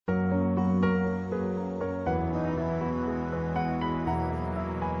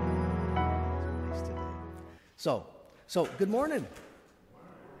So good morning.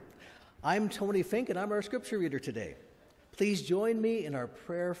 I'm Tony Fink, and I'm our scripture reader today. Please join me in our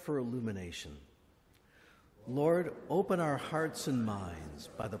prayer for illumination. Lord, open our hearts and minds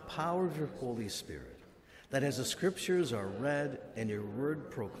by the power of your Holy Spirit, that as the scriptures are read and your word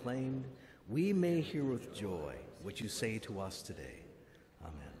proclaimed, we may hear with joy what you say to us today.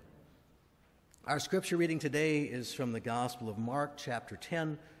 Amen. Our scripture reading today is from the Gospel of Mark, chapter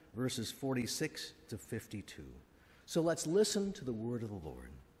 10, verses 46 to 52. So let's listen to the word of the Lord.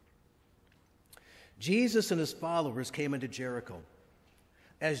 Jesus and his followers came into Jericho.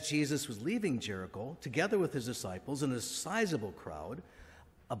 As Jesus was leaving Jericho, together with his disciples and a sizable crowd,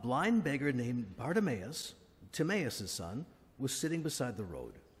 a blind beggar named Bartimaeus, Timaeus' son, was sitting beside the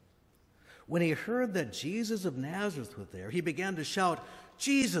road. When he heard that Jesus of Nazareth was there, he began to shout,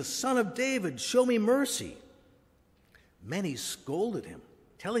 "Jesus, Son of David, show me mercy." Many scolded him,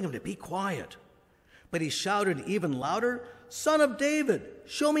 telling him to be quiet. But he shouted even louder, "Son of David,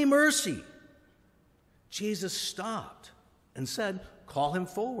 show me mercy." Jesus stopped and said, "Call him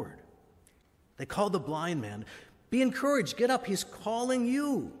forward." They called the blind man. "Be encouraged, get up, he's calling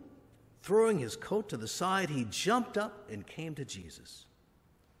you." Throwing his coat to the side, he jumped up and came to Jesus.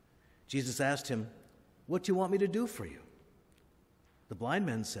 Jesus asked him, "What do you want me to do for you?" The blind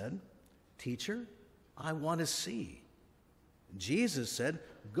man said, "Teacher, I want to see." Jesus said,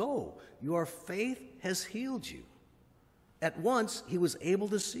 "Go, your faith has healed you." At once he was able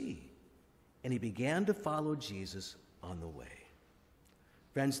to see, and he began to follow Jesus on the way.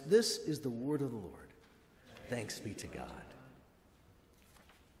 Friends, this is the word of the Lord. Thanks be to God.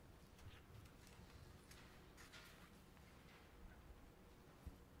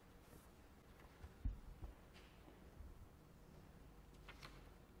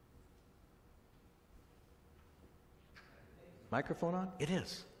 Microphone on? It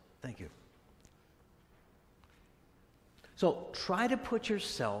is. Thank you. So try to put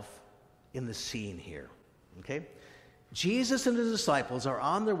yourself in the scene here, okay? Jesus and his disciples are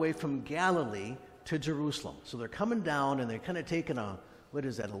on their way from Galilee to Jerusalem. So they're coming down and they're kind of taking a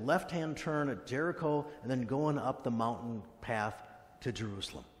left-hand turn at Jericho and then going up the mountain path to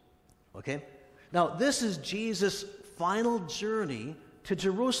Jerusalem, okay? Now, this is Jesus' final journey to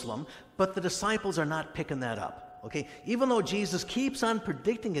Jerusalem, but the disciples are not picking that up. Okay, even though Jesus keeps on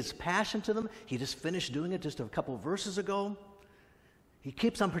predicting his passion to them, he just finished doing it just a couple of verses ago. He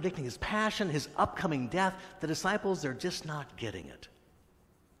keeps on predicting his passion, his upcoming death. The disciples, they're just not getting it.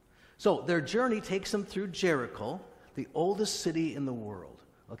 So their journey takes them through Jericho, the oldest city in the world.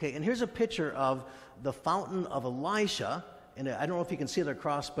 Okay, and here's a picture of the fountain of Elisha. And I don't know if you can see it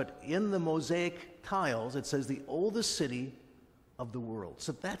across, but in the mosaic tiles, it says the oldest city of the world.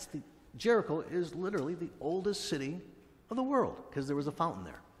 So Jericho is literally the oldest city of the world because there was a fountain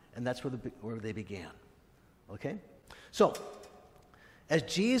there, and that's where they began. Okay? So, as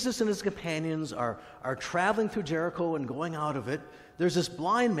Jesus and his companions are traveling through Jericho and going out of it, there's this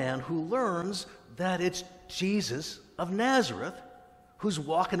blind man who learns that it's Jesus of Nazareth who's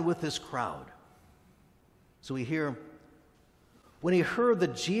walking with this crowd. So we hear, when he heard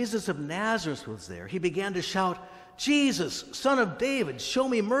that Jesus of Nazareth was there, he began to shout, "Jesus, Son of David, show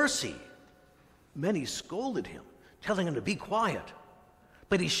me mercy." Many scolded him, telling him to be quiet.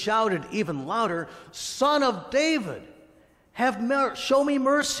 But he shouted even louder, "Son of David, show me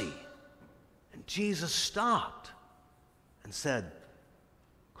mercy." And Jesus stopped and said,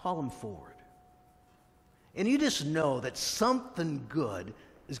 "Call him forward." And you just know that something good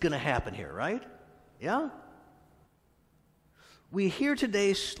is going to happen here, right? Yeah? We hear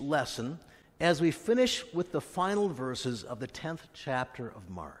today's lesson as we finish with the final verses of the 10th chapter of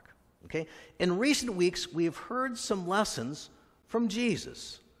Mark. Okay? In recent weeks, we've heard some lessons from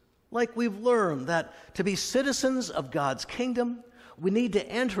Jesus. Like we've learned that to be citizens of God's kingdom, we need to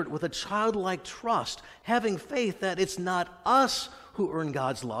enter it with a childlike trust, having faith that it's not us who earn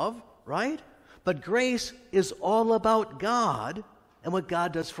God's love, right? But grace is all about God and what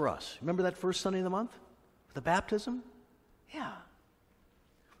God does for us. Remember that first Sunday of the month? The baptism? Yeah.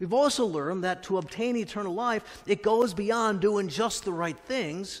 We've also learned that to obtain eternal life, it goes beyond doing just the right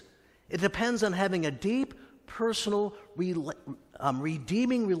things. It depends on having a deep, personal,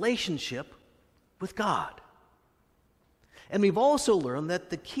 redeeming relationship with God. And we've also learned that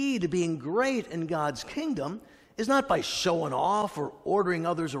the key to being great in God's kingdom is not by showing off or ordering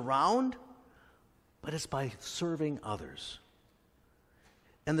others around, but it's by serving others.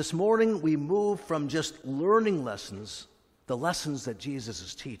 And this morning we move from just learning lessons, the lessons that Jesus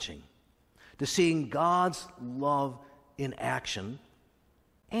is teaching, to seeing God's love in action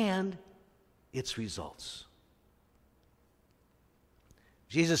and its results.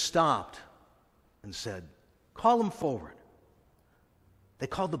 Jesus stopped and said, Call him forward. They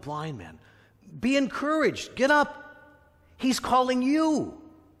called the blind man. Be encouraged. Get up. He's calling you.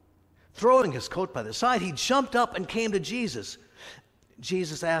 Throwing his coat by the side, he jumped up and came to Jesus.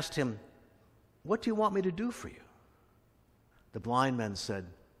 Jesus asked him, what do you want me to do for you? The blind man said,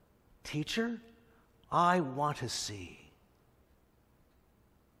 Teacher, I want to see.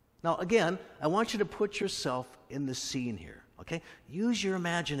 Now, again, I want you to put yourself in the scene here, okay? Use your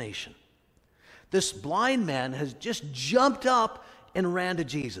imagination. This blind man has just jumped up and ran to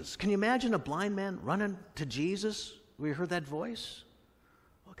Jesus. Can you imagine a blind man running to Jesus where you heard that voice?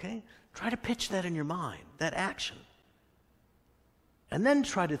 Okay? Try to pitch that in your mind, that action. And then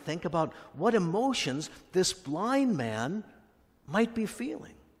try to think about what emotions this blind man might be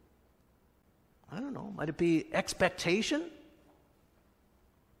feeling. I don't know, might it be expectation?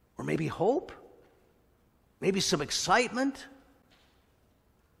 Or maybe hope? Maybe some excitement?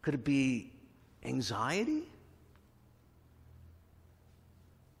 Could it be anxiety?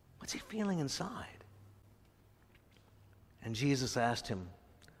 What's he feeling inside? And Jesus asked him,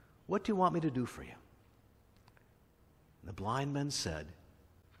 what do you want me to do for you? And the blind man said,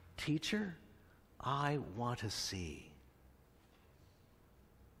 Teacher, I want to see.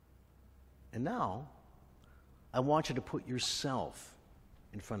 And now, I want you to put yourself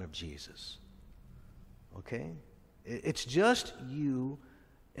in front of Jesus. Okay? It's just you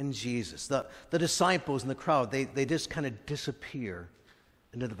and Jesus. The disciples and the crowd, they just kind of disappear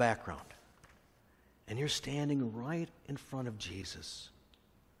into the background. And you're standing right in front of Jesus.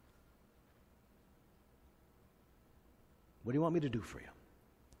 What do you want me to do for you?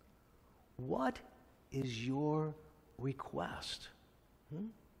 What is your request?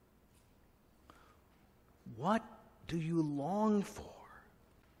 What do you long for?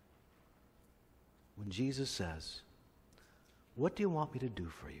 When Jesus says, what do you want me to do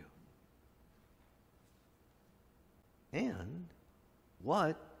for you? And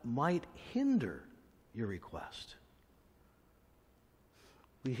what might hinder your request?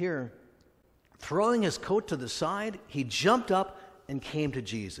 We hear, throwing his coat to the side, he jumped up and came to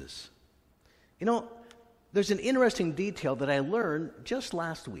Jesus. You know, there's an interesting detail that I learned just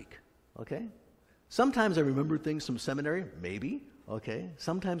last week, okay? Sometimes I remember things from seminary, maybe, okay?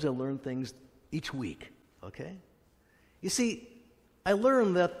 Sometimes I learn things each week, okay? You see, I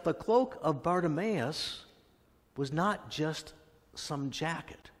learned that the cloak of Bartimaeus was not just some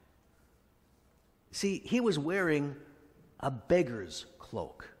jacket. See, he was wearing a beggar's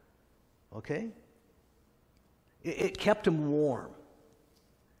cloak, okay? It kept him warm.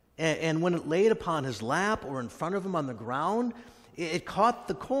 And when it laid upon his lap or in front of him on the ground, it caught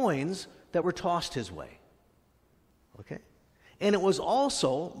the coins that were tossed his way, okay? And it was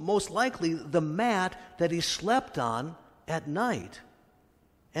also, most likely, the mat that he slept on at night,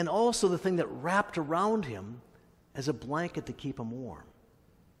 and also the thing that wrapped around him as a blanket to keep him warm.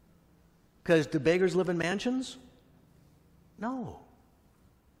 Because do beggars live in mansions? No.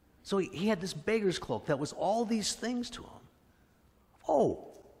 So he had this beggar's cloak that was all these things to him. Oh,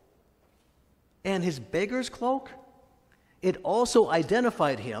 and his beggar's cloak, it also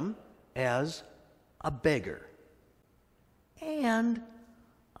identified him as a beggar. And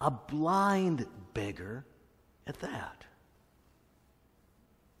a blind beggar at that.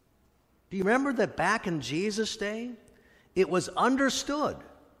 Do you remember that back in Jesus' day, it was understood,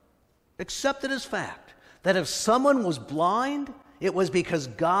 accepted as fact, that if someone was blind, it was because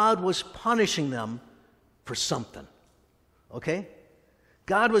God was punishing them for something. Okay?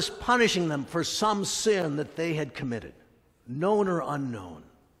 God was punishing them for some sin that they had committed, known or unknown.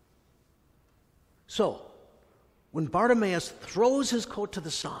 So, when Bartimaeus throws his coat to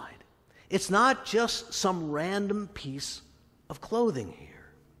the side, it's not just some random piece of clothing here.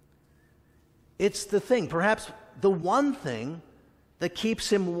 It's the thing, perhaps the one thing that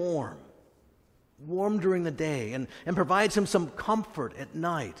keeps him warm during the day and provides him some comfort at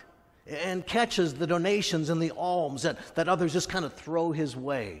night and catches the donations and the alms that others just kind of throw his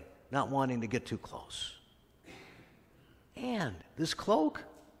way, not wanting to get too close. And this cloak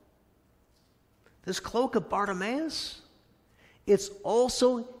of Bartimaeus, it's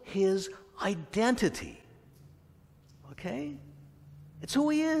also his identity. Okay? It's who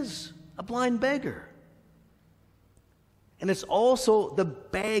he is, a blind beggar. And it's also the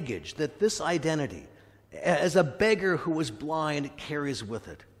baggage that this identity, as a beggar who was blind, carries with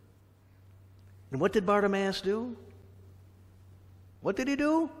it. And what did Bartimaeus do? What did he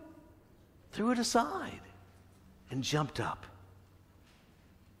do? Threw it aside and jumped up.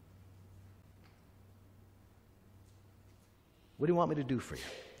 What do you want me to do for you?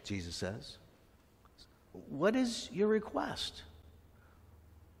 Jesus says. What is your request?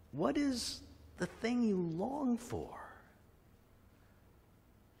 What is the thing you long for?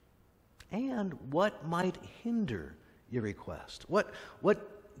 And what might hinder your request? What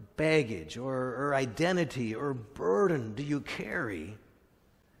baggage or identity or burden do you carry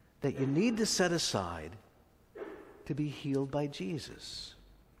that you need to set aside to be healed by Jesus?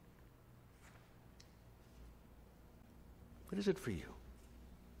 What is it for you?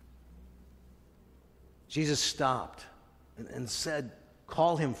 Jesus stopped and said,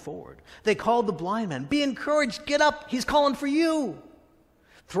 call him forward. They called the blind man. Be encouraged, get up, he's calling for you.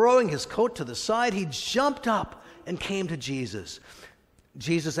 Throwing his coat to the side, he jumped up and came to Jesus.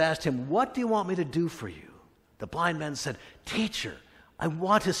 Jesus asked him, what do you want me to do for you? The blind man said, Teacher, I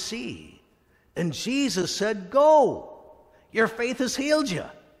want to see. And Jesus said, go, your faith has healed you.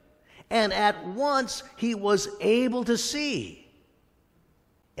 And at once he was able to see.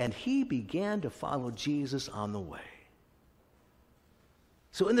 And he began to follow Jesus on the way.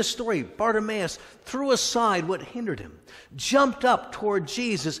 So in the story, Bartimaeus threw aside what hindered him, jumped up toward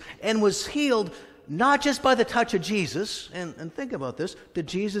Jesus, and was healed not just by the touch of Jesus. And think about this. Did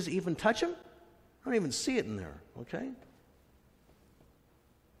Jesus even touch him? I don't even see it in there, okay?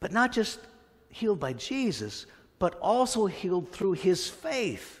 But not just healed by Jesus, but also healed through his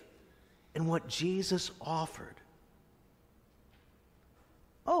faith in what Jesus offered.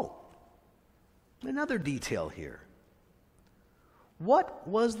 Oh, another detail here. What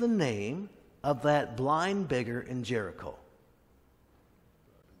was the name of that blind beggar in Jericho?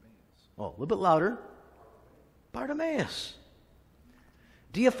 Oh, a little bit louder. Bartimaeus.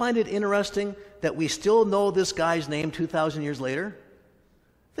 Do you find it interesting that we still know this guy's name 2,000 years later?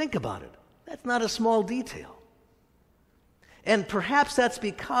 Think about it. That's not a small detail. And perhaps that's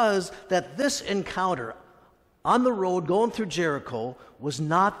because that this encounter on the road going through Jericho was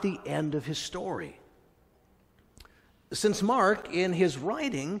not the end of his story. Since Mark, in his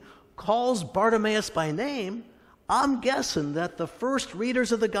writing, calls Bartimaeus by name, I'm guessing that the first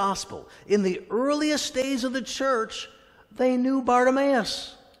readers of the gospel, in the earliest days of the church, they knew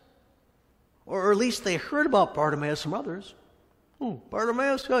Bartimaeus. Or at least they heard about Bartimaeus from others. Oh,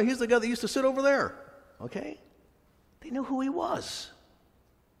 Bartimaeus, oh, he's the guy that used to sit over there. Okay? They knew who he was.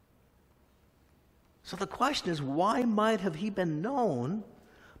 So the question is, why might have he been known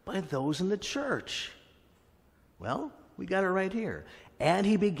by those in the church? Well, we got it right here. And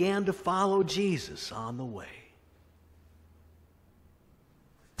he began to follow Jesus on the way.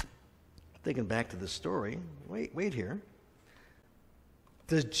 Thinking back to the story, wait here.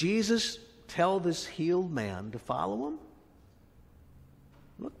 Does Jesus tell this healed man to follow him?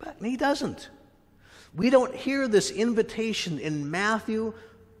 Look back, and he doesn't. We don't hear this invitation in Matthew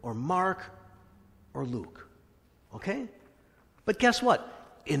or Mark or Luke. Okay? But guess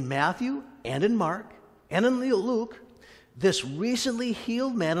what? In Matthew and in Mark and in Luke, this recently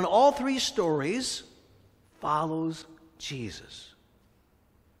healed man in all three stories follows Jesus.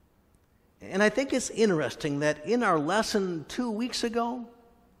 And I think it's interesting that in our lesson 2 weeks ago,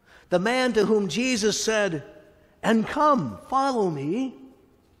 the man to whom Jesus said, "And come, follow me,"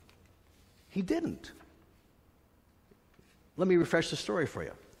 he didn't. Let me refresh the story for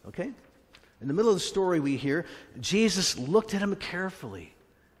you, okay? In the middle of the story we hear, Jesus looked at him carefully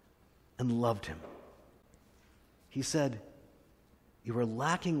and loved him. He said, "You are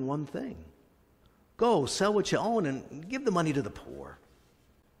lacking one thing. Go, sell what you own and give the money to the poor.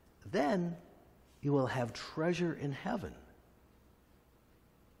 Then you will have treasure in heaven.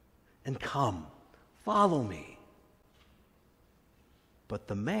 And come, follow me." But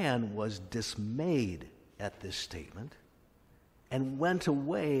the man was dismayed at this statement and went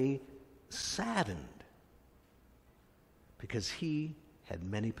away saddened because he had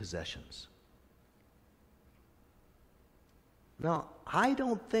many possessions. Now, I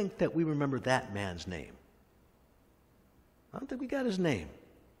don't think that we remember that man's name. I don't think we got his name.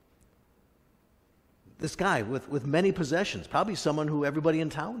 This guy with many possessions, probably someone who everybody in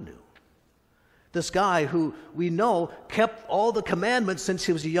town knew. This guy who we know kept all the commandments since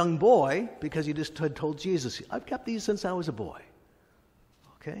he was a young boy because he just had told Jesus, "I've kept these since I was a boy."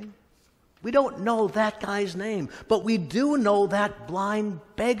 Okay? We don't know that guy's name, but we do know that blind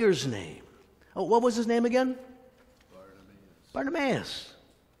beggar's name. Oh, what was his name again? Bartimaeus.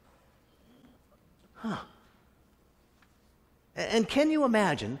 Huh. And can you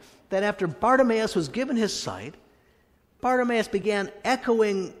imagine that after Bartimaeus was given his sight, Bartimaeus began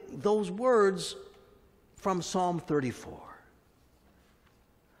echoing those words from Psalm 34.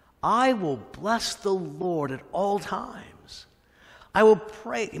 "I will bless the Lord at all times. I will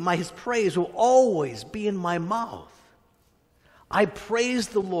pray, his praise will always be in my mouth. I praise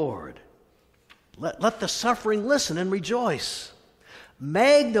the Lord. Let the suffering listen and rejoice.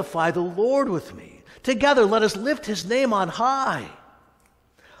 Magnify the Lord with me. Together let us lift his name on high.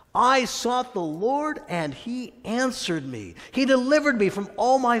 I sought the Lord, and he answered me. He delivered me from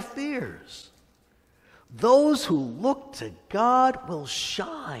all my fears. Those who look to God will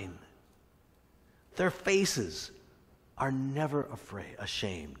shine. Their faces are never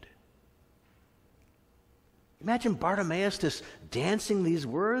ashamed. Imagine Bartimaeus just dancing these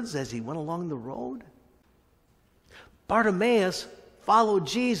words as he went along the road. Bartimaeus followed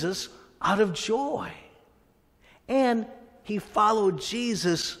Jesus out of joy. And he followed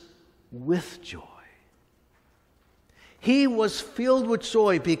Jesus with joy. He was filled with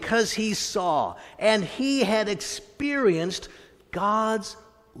joy because he saw and he had experienced God's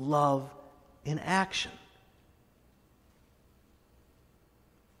love in action.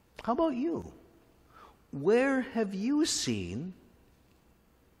 How about you? Where have you seen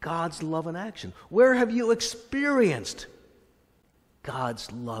God's love in action? Where have you experienced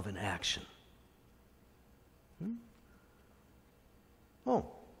God's love in action? Oh,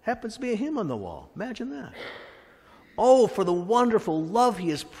 happens to be a hymn on the wall. Imagine that. Oh, for the wonderful love he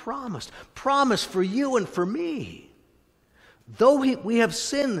has promised for you and for me. Though we have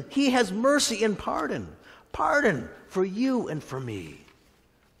sinned, he has mercy and pardon for you and for me.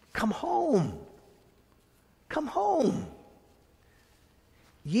 Come home. Come home.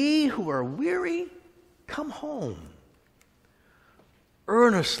 Ye who are weary, come home.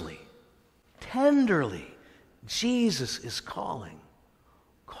 Earnestly, tenderly, Jesus is calling.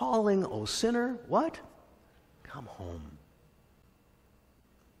 Calling, O sinner, what? Come home.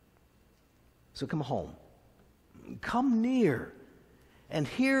 So come home. Come near and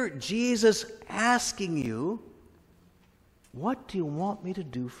hear Jesus asking you, what do you want me to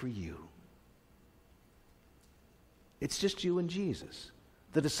do for you? It's just you and Jesus.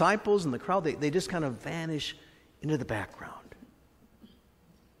 The disciples and the crowd, they just kind of vanish into the background.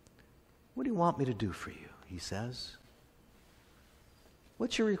 What do you want me to do for you? He says.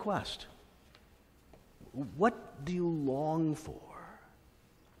 What's your request? What do you long for?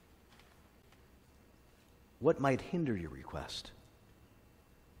 What might hinder your request?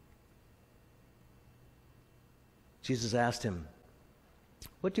 Jesus asked him,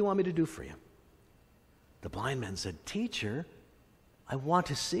 what do you want me to do for you? The blind man said, Teacher, I want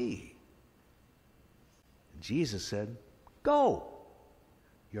to see. Jesus said, Go.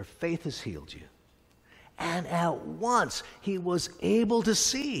 Your faith has healed you. And at once he was able to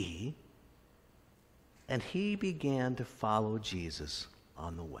see, and he began to follow Jesus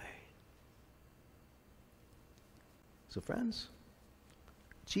on the way. So friends,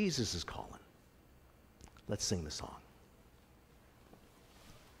 Jesus is calling. Let's sing the song.